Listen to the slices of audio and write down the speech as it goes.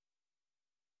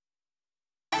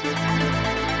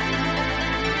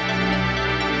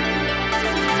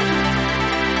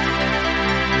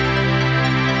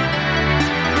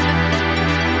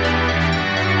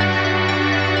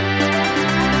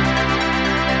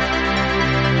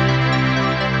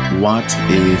What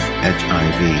is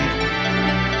HIV?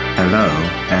 Hello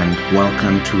and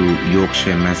welcome to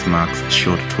Yorkshire Mesmark's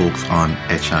short talks on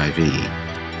HIV.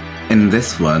 In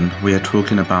this one, we are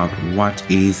talking about what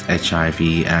is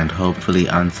HIV and hopefully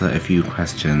answer a few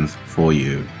questions for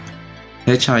you.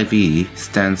 HIV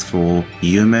stands for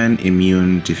Human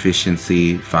Immune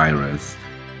Deficiency Virus.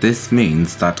 This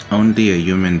means that only a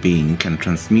human being can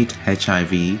transmit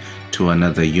HIV to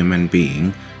another human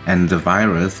being, and the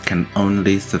virus can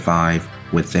only survive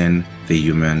within the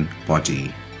human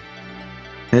body.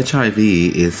 HIV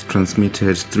is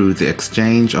transmitted through the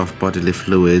exchange of bodily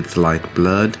fluids like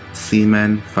blood,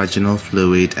 semen, vaginal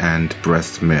fluid, and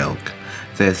breast milk.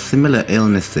 There are similar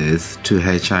illnesses to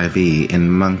HIV in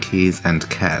monkeys and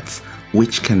cats,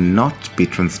 which cannot be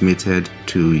transmitted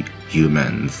to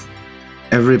humans.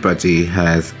 Everybody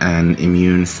has an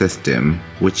immune system,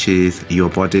 which is your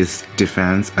body's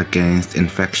defense against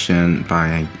infection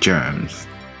by germs.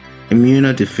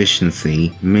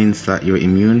 Immunodeficiency means that your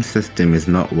immune system is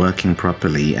not working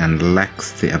properly and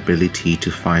lacks the ability to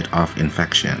fight off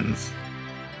infections.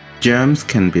 Germs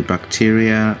can be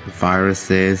bacteria,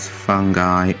 viruses,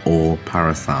 fungi, or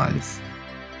parasites.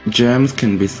 Germs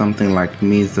can be something like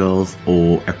measles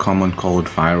or a common cold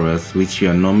virus, which you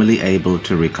are normally able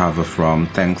to recover from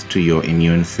thanks to your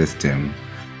immune system.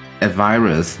 A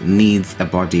virus needs a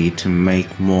body to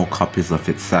make more copies of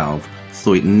itself,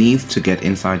 so it needs to get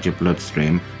inside your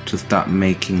bloodstream to start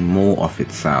making more of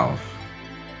itself.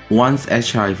 Once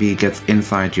HIV gets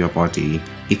inside your body,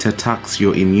 it attacks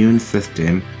your immune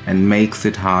system and makes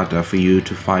it harder for you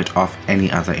to fight off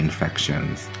any other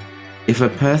infections. If a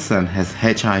person has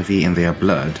HIV in their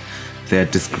blood, they're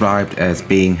described as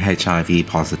being HIV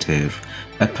positive.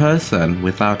 A person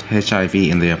without HIV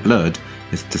in their blood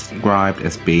is described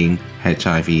as being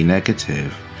HIV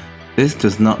negative. This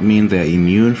does not mean they're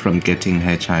immune from getting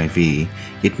HIV.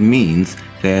 It means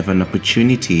they have an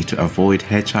opportunity to avoid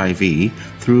HIV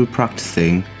through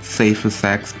practicing safer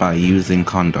sex by using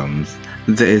condoms.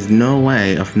 There is no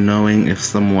way of knowing if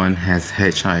someone has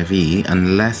HIV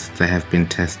unless they have been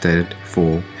tested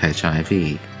for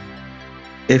HIV.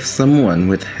 If someone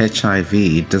with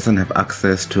HIV doesn't have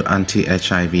access to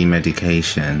anti-HIV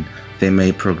medication, they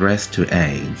may progress to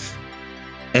AIDS.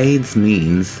 AIDS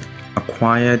means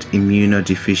acquired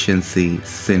immunodeficiency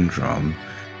syndrome,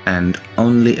 and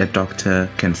only a doctor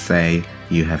can say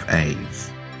you have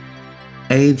AIDS.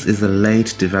 AIDS is a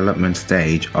late development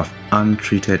stage of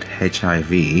untreated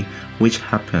HIV, which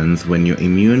happens when your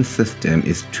immune system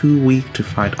is too weak to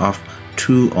fight off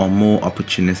two or more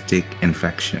opportunistic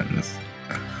infections.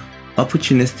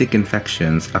 Opportunistic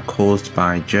infections are caused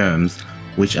by germs,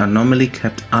 which are normally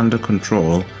kept under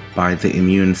control by the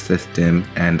immune system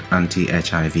and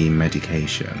anti-HIV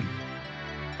medication.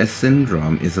 A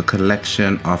syndrome is a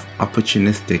collection of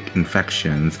opportunistic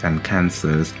infections and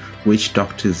cancers which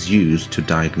doctors use to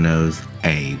diagnose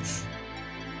AIDS.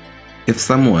 If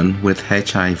someone with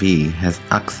HIV has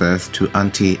access to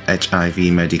anti-HIV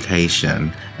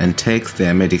medication and takes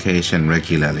their medication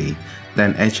regularly,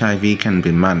 then HIV can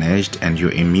be managed and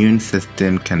your immune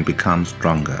system can become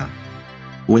stronger.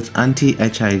 With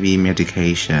anti-HIV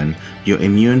medication, your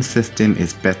immune system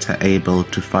is better able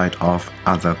to fight off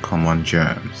other common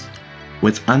germs.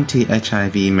 With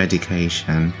anti-HIV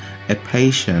medication, a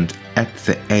patient at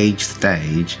the AIDS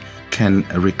stage can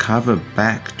recover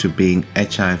back to being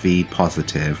HIV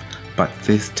positive, but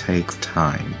this takes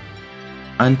time.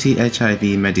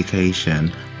 Anti-HIV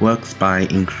medication works by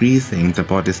increasing the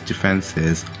body's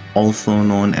defenses, also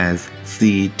known as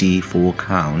CD4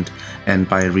 count, and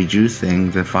by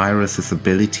reducing the virus's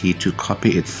ability to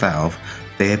copy itself,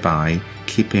 thereby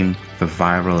keeping the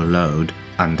viral load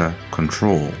under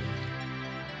control.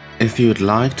 If you'd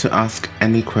like to ask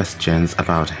any questions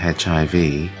about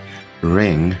HIV,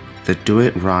 ring the Do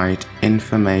It Right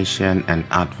information and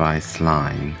advice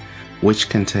line, which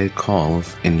can take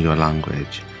calls in your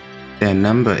language. Their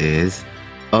number is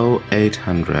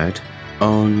 0800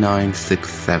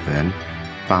 0967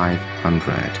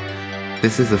 500.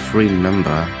 This is a free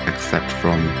number except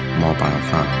from mobile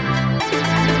phones.